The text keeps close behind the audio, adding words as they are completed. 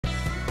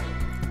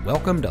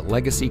Welcome to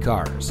Legacy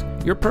Cars,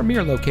 your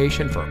premier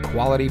location for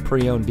quality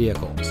pre-owned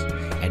vehicles.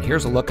 And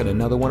here's a look at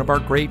another one of our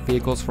great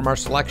vehicles from our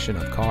selection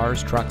of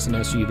cars, trucks, and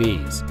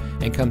SUVs,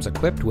 and comes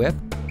equipped with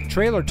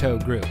trailer tow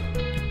group,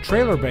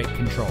 trailer brake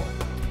control,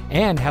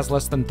 and has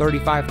less than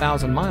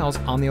 35,000 miles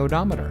on the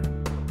odometer.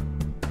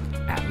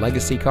 At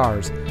Legacy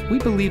Cars, we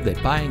believe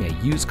that buying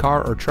a used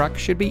car or truck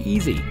should be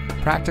easy,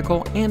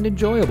 practical, and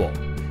enjoyable.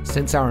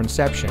 Since our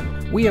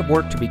inception, we have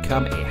worked to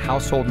become a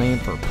household name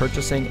for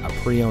purchasing a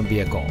pre-owned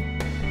vehicle.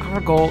 Our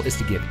goal is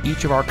to give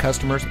each of our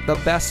customers the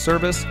best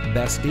service,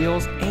 best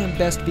deals, and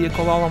best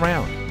vehicle all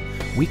around.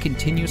 We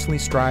continuously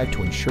strive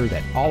to ensure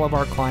that all of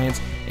our clients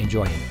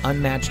enjoy an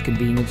unmatched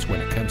convenience when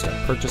it comes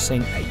to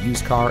purchasing a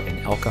used car in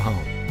El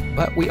Cajon.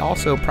 But we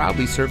also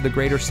proudly serve the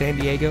greater San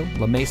Diego,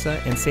 La Mesa,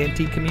 and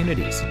Santee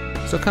communities.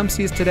 So come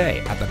see us today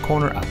at the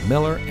corner of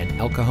Miller and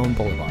El Cajon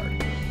Boulevard.